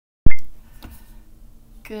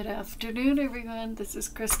Good afternoon, everyone. This is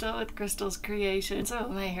Crystal with Crystal's Creations. Oh,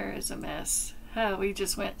 my hair is a mess. Oh, we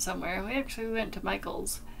just went somewhere. We actually went to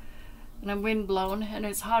Michael's. And I'm windblown, and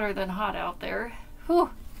it's hotter than hot out there.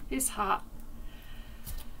 Whew, it's hot.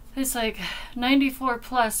 It's like 94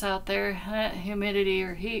 plus out there. Humidity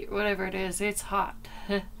or heat, whatever it is, it's hot.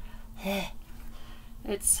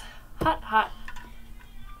 It's hot, hot.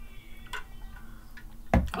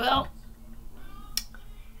 Well,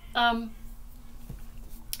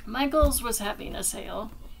 Michael's was having a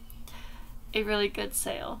sale, a really good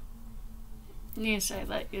sale. Yes, I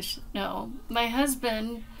let you know. My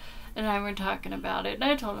husband and I were talking about it, and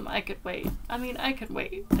I told him I could wait. I mean, I could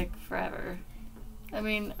wait like forever. I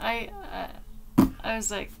mean, I was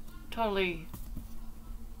like totally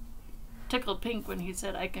tickled pink when he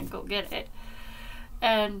said I can go get it,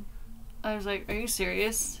 and I was like, "Are you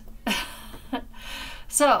serious?"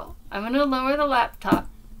 So I'm gonna lower the laptop.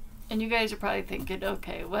 And you guys are probably thinking,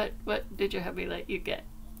 okay, what did your hubby let you get?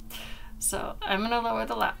 So I'm going to lower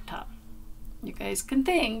the laptop. You guys can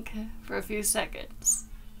think for a few seconds.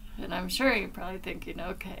 And I'm sure you're probably thinking,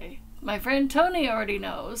 okay, my friend Tony already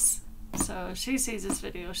knows. So she sees this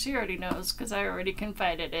video. She already knows because I already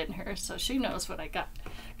confided in her. So she knows what I got.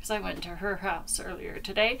 Because I went to her house earlier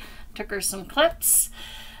today, took her some clips,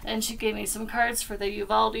 and she gave me some cards for the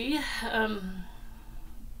Uvalde,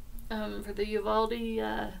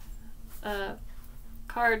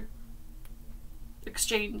 card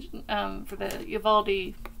exchange for the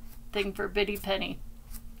Uvalde thing for Biddy Penny.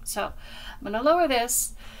 So I'm gonna lower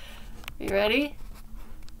this. You ready?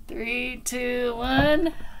 3, 2,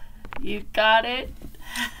 1. You got it.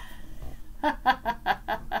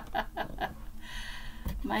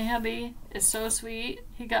 My hubby is so sweet.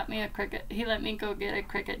 He got me a Cricut. He let me go get a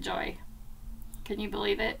Cricut Joy. Can you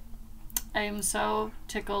believe it? I am so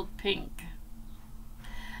tickled pink.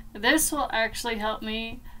 This will actually help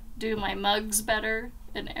me do my mugs better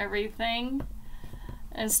and everything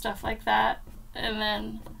and stuff like that. And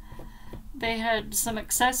then they had some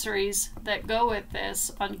accessories that go with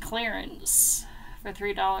this on clearance for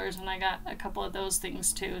 $3, and I got a couple of those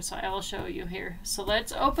things too, so I will show you here. So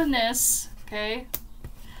let's open this, okay?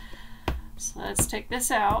 So let's take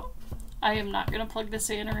this out. I am not going to plug this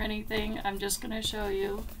in or anything. I'm just going to show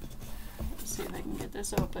you. See if I can get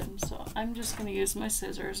this open. So I'm just going to use my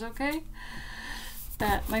scissors, okay?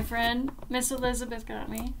 That my friend Miss Elizabeth got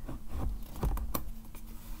me.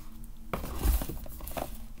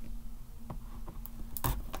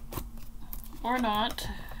 Or not.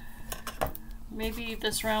 Maybe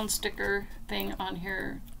this round sticker thing on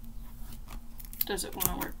here doesn't want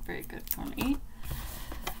to work very good for me.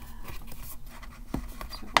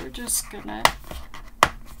 So we're just gonna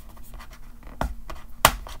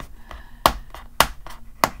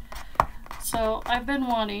So I've been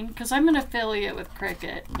wanting, because I'm an affiliate with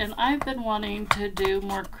Cricut, and I've been wanting to do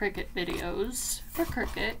more Cricut videos for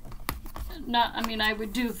Cricut. I mean, I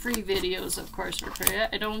would do free videos, of course, for Cricut.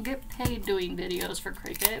 I don't get paid doing videos for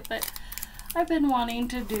Cricut, but I've been wanting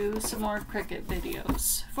to do some more Cricut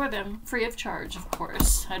videos for them, free of charge, of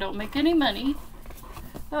course. I don't make any money.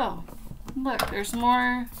 Oh, look, there's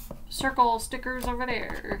more circle stickers over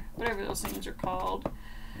there, whatever those things are called.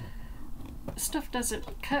 Stuff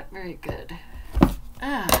doesn't cut very good.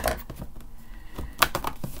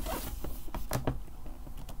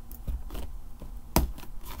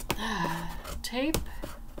 Tape.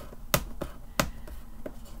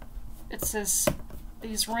 It says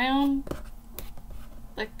these round,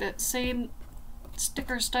 like the same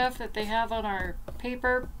sticker stuff that they have on our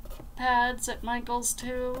paper pads at Michael's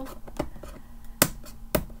too.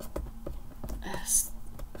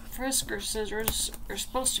 Frisker scissors are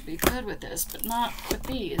supposed to be good with this, but not with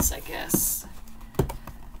these, I guess.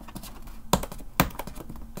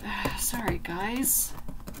 Sorry, guys.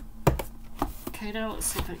 Okay, now let's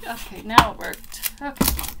see if okay, now it worked.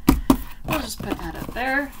 Okay, we'll just put that up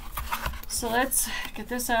there. So let's get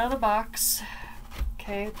this out of the box.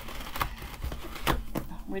 Okay,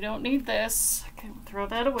 we don't need this. Okay, throw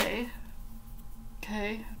that away.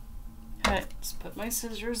 Okay, alright, let's put my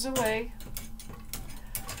scissors away.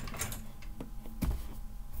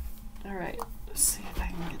 Alright, let's see if I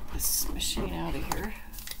can get this machine out of here.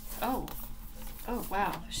 Oh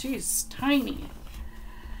wow, she's tiny.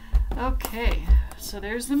 Okay, so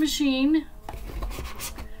there's the machine.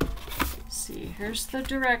 Let's see, here's the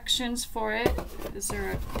directions for it. Is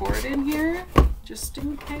there a cord in here? Just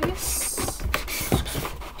in case. In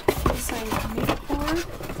case I need a cord.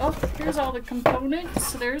 Oh, here's all the components.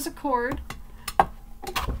 So there's a cord.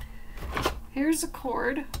 Here's a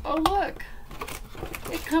cord. Oh, look.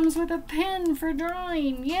 It comes with a pen for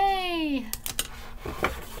drawing. Yay!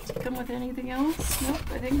 come with anything else? Nope,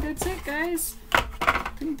 I think that's it, guys. I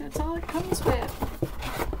think that's all it comes with.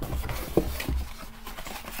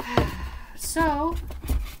 So,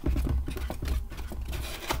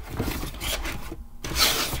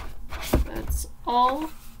 that's all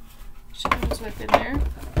she comes with in there.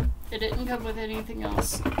 It didn't come with anything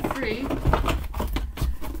else free.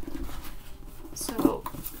 So,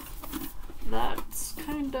 that's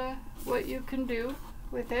kind of what you can do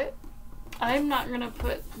with it. I'm not going to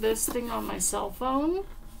put this thing on my cell phone.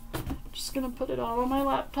 I'm just going to put it all on my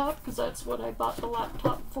laptop because that's what I bought the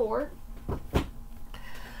laptop for.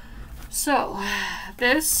 So,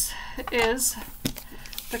 this is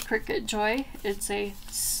the Cricut Joy. It's a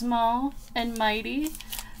small and mighty,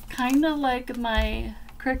 kind of like my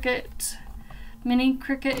Cricut mini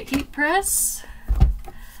Cricut heat press.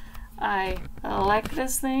 I like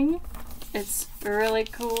this thing. It's really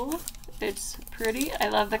cool. It's pretty. I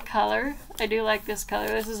love the color. I do like this color.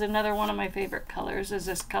 This is another one of my favorite colors, is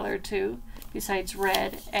this color too, besides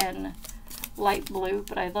red and light blue,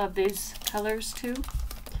 but I love these colors too.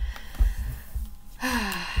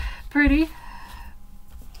 Pretty.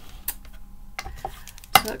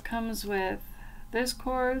 So it comes with this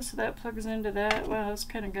cord, so that plugs into that. Wow, it's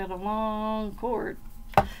kind of got a long cord.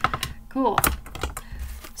 Cool.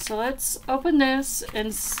 So let's open this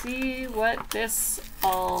and see what this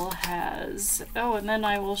all has. Oh, and then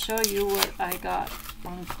I will show you what I got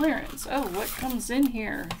on clearance. Oh, what comes in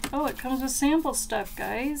here? Oh, it comes with sample stuff,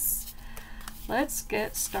 guys. Let's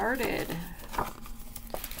get started.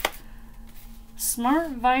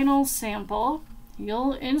 Smart vinyl sample.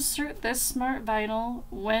 You'll insert this smart vinyl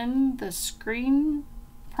when the screen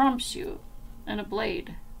prompts you, and a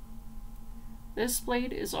blade. This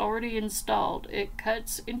blade is already installed. It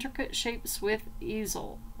cuts intricate shapes with ease.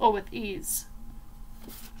 With ease.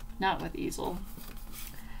 Not with easel.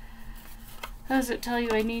 How does it tell you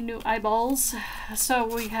I need new eyeballs? So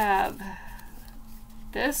we have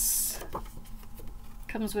this.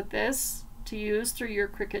 Comes with this to use through your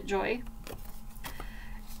Cricut Joy.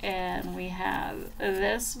 And we have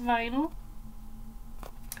this vinyl.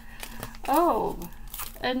 Oh,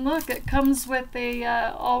 and look, it comes with a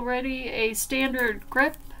already a standard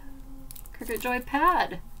grip Cricut Joy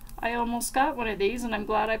pad. I almost got one of these and I'm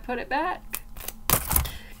glad I put it back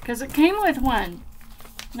because it came with one.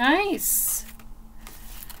 Nice.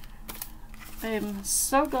 I'm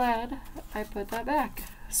so glad I put that back.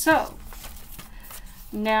 So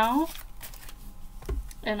now,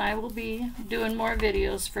 and I will be doing more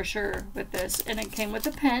videos for sure with this, and it came with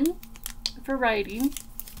a pen for writing.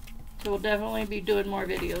 So we'll definitely be doing more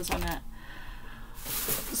videos on that.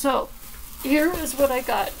 So here is what I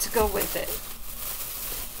got to go with it.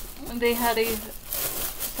 They had a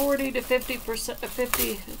 40 to 50%,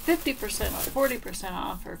 50% off, 40%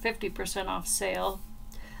 off, or 50% off sale.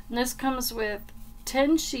 And this comes with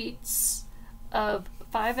 10 sheets of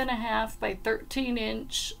 5.5 by 13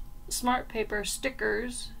 inch smart paper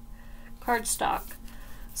stickers, cardstock,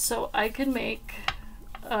 so I can make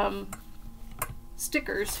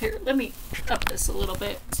stickers. Here, let me up this a little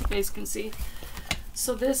bit so you guys can see.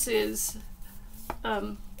 So this is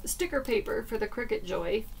sticker paper for the Cricut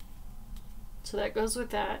Joy, so that goes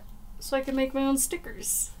with that, so I can make my own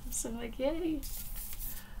stickers. So I'm like, yay.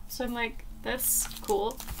 So I'm like, that's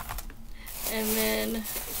cool. And then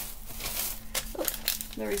oh,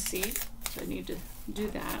 the receipt, so I need to do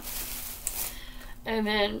that. And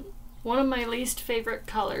then one of my least favorite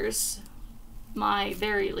colors, my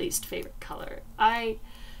very least favorite color, I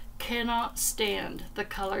cannot stand the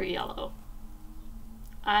color yellow.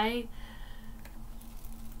 I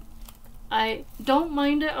don't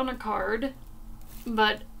mind it on a card,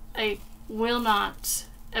 but I will not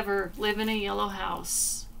ever live in a yellow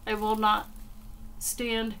house. I will not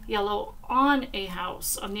stand yellow on a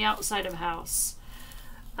house, on the outside of a house.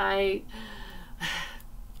 I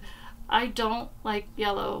don't like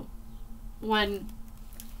yellow. When, you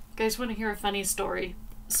guys want to hear a funny story?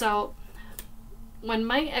 So when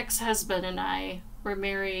my ex-husband and I were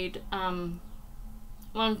married a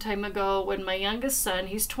long time ago, when my youngest son,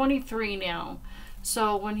 he's 23 now,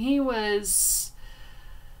 so when he was,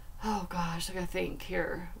 oh gosh, I gotta think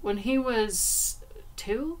here, when he was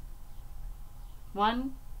 2,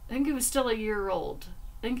 1, I think he was still a year old,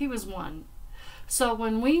 I think he was 1. So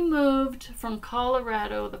when we moved from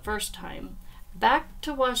Colorado the first time back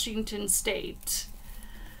to Washington State,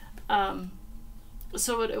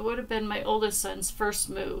 so it would have been my oldest son's first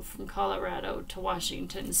move from Colorado to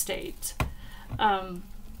Washington State. When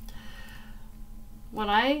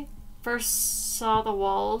I first saw the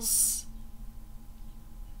walls,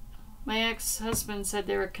 my ex-husband said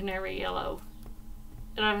they were canary yellow.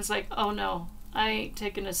 And I was like, oh no, I ain't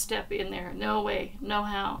taking a step in there. No way. No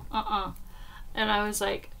how. And I was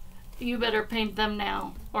like, you better paint them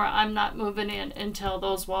now, or I'm not moving in until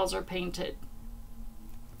those walls are painted.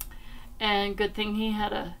 And good thing he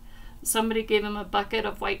had somebody gave him a bucket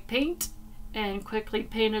of white paint and quickly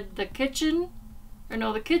painted the kitchen. Or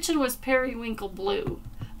no, the kitchen was periwinkle blue.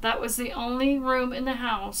 That was the only room in the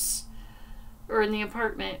house or in the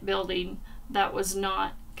apartment building that was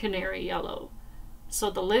not canary yellow. So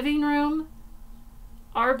the living room,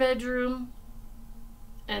 our bedroom,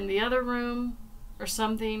 and the other room or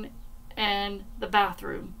something, and the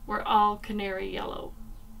bathroom were all canary yellow.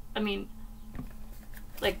 I mean,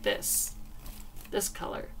 like this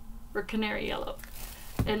color, were canary yellow.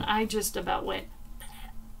 And I just about went,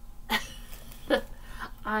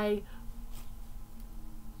 I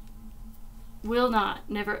will not,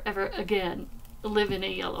 never, ever again live in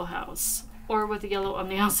a yellow house or with yellow on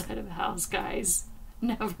the outside of the house, guys.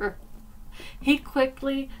 Never. He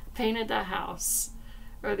quickly painted the house,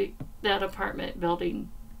 or that apartment building,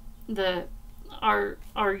 our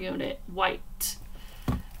unit, white.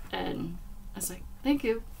 And I was like, thank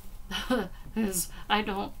you. Because I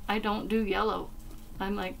don't do yellow.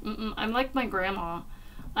 I'm like, I'm like my grandma.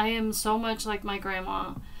 I am so much like my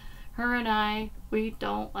grandma. Her and I, we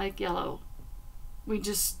don't like yellow. We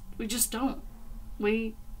just don't.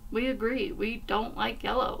 We agree. We don't like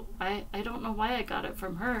yellow. I don't know why I got it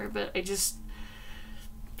from her, but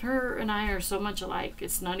her and I are so much alike.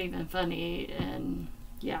 It's not even funny. And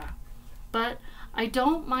yeah. But I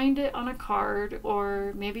don't mind it on a card,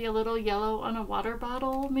 or maybe a little yellow on a water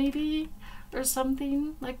bottle, maybe, or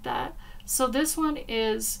something like that. So this one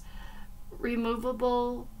is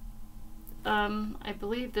removable. I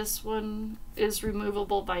believe this one is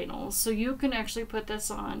removable vinyl. So you can actually put this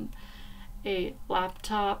on a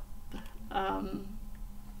laptop, a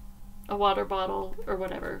water bottle, or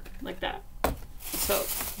whatever, like that. So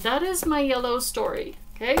that is my yellow story.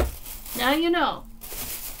 Okay, now you know.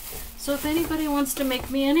 So if anybody wants to make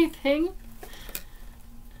me anything,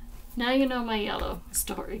 now you know my yellow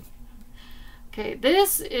story. Okay,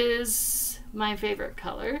 this is my favorite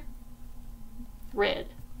color, red.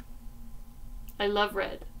 I love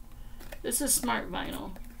red. This is smart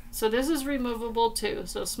vinyl. So this is removable too.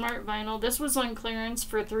 So smart vinyl. This was on clearance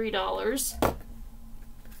for $3.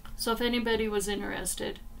 So if anybody was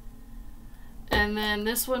interested. And then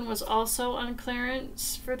this one was also on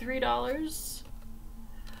clearance for $3.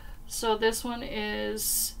 So this one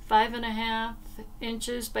is 5.5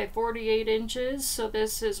 inches by 48 inches. So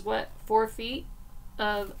this is what, 4 feet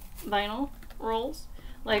of vinyl rolls.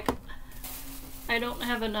 Like, I don't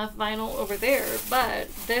have enough vinyl over there,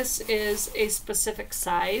 but this is a specific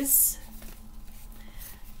size.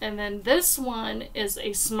 And then this one is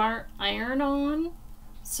a smart iron-on.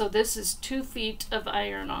 So this is 2 feet of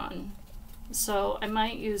iron-on. So I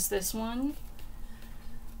might use this one.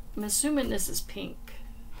 I'm assuming this is pink.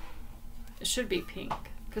 It should be pink,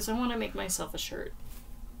 because I want to make myself a shirt,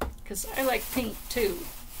 because I like pink too.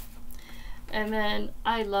 And then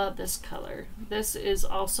I love this color. This is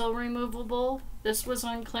also removable. This was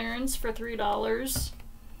on clearance for $3.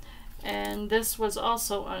 And this was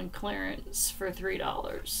also on clearance for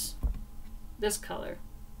 $3. This color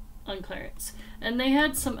on clearance. And they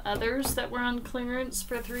had some others that were on clearance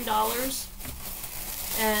for $3.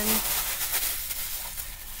 And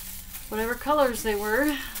whatever colors they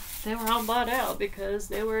were all bought out because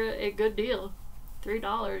they were a good deal.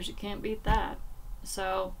 $3, you can't beat that.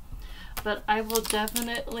 So, but I will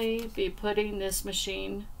definitely be putting this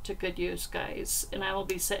machine to good use, guys. And I will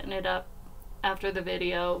be setting it up after the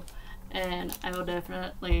video. And I will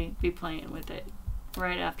definitely be playing with it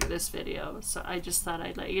right after this video. So I just thought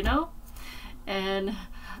I'd let you know. And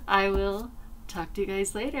I will talk to you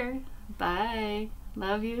guys later. Bye.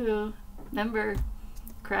 Love you. Remember,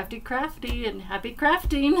 crafty crafty and happy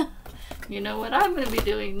crafting. You know what I'm going to be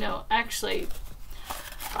doing? No, actually,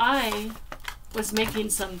 I was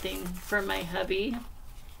making something for my hubby.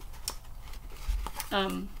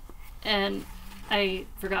 And I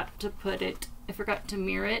forgot to put it, I forgot to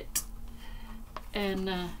mirror it. And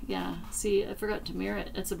yeah, see, I forgot to mirror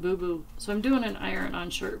it. It's a boo-boo. So I'm doing an iron-on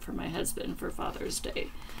shirt for my husband for Father's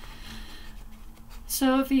Day.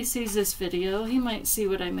 So if he sees this video, he might see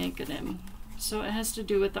what I'm making him. So it has to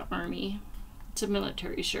do with the Army. It's a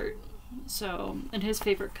military shirt. So, and his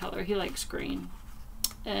favorite color, he likes green.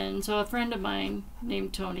 And so a friend of mine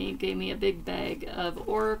named Tony gave me a big bag of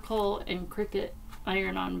Oracle and Cricut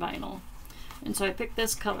iron-on vinyl. And so I picked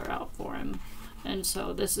this color out for him. And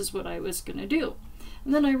so this is what I was going to do.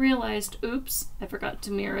 And then I realized, oops, I forgot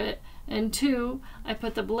to mirror it. And 2, I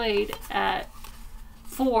put the blade at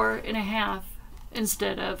 4.5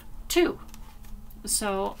 instead of 2.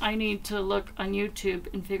 So I need to look on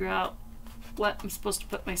YouTube and figure out what I'm supposed to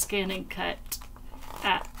put my scanning cut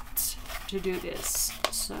at to do this.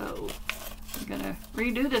 So I'm gonna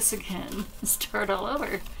redo this again and start all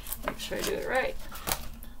over. Make sure I do it right.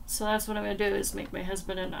 So that's what I'm gonna do, is make my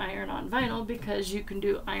husband an iron-on vinyl, because you can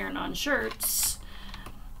do iron-on shirts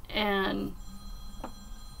and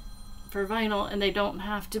for vinyl, and they don't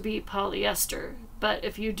have to be polyester. But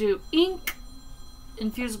if you do ink,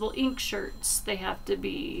 infusible ink shirts, they have to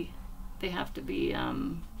be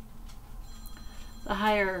a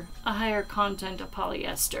higher content of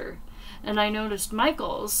polyester. And I noticed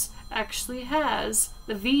Michael's actually has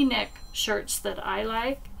the V-neck shirts that I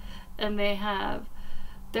like, and they have,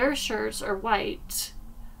 their shirts are white,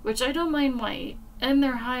 which I don't mind white, and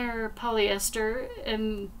they're higher polyester,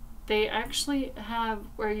 and they actually have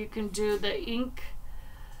where you can do the ink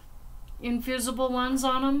infusible ones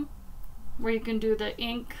on them, where you can do the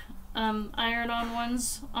ink iron-on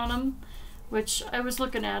ones on them, which I was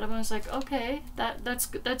looking at them. I was like, okay,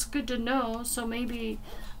 that's good to know. So maybe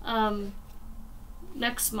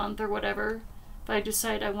next month or whatever, if I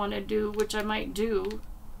decide I want to do, which I might do,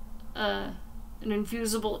 an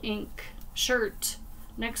infusible ink shirt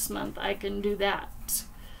next month, I can do that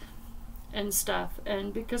and stuff.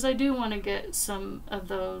 And because I do want to get some of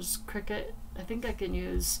those Cricut, I think I can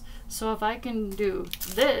use, so if I can do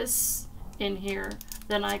this in here,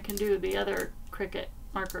 then I can do the other Cricut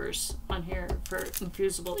markers on here for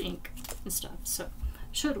infusible ink and stuff. So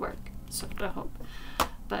should work, so I hope.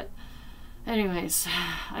 But anyways,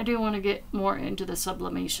 I do want to get more into the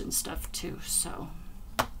sublimation stuff too, so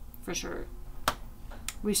for sure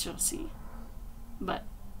we shall see. But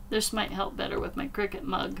this might help better with my Cricut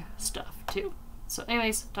mug stuff too. So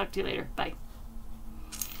anyways, talk to you later. Bye.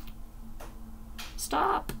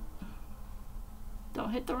 Stop.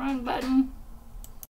 Don't hit the wrong button.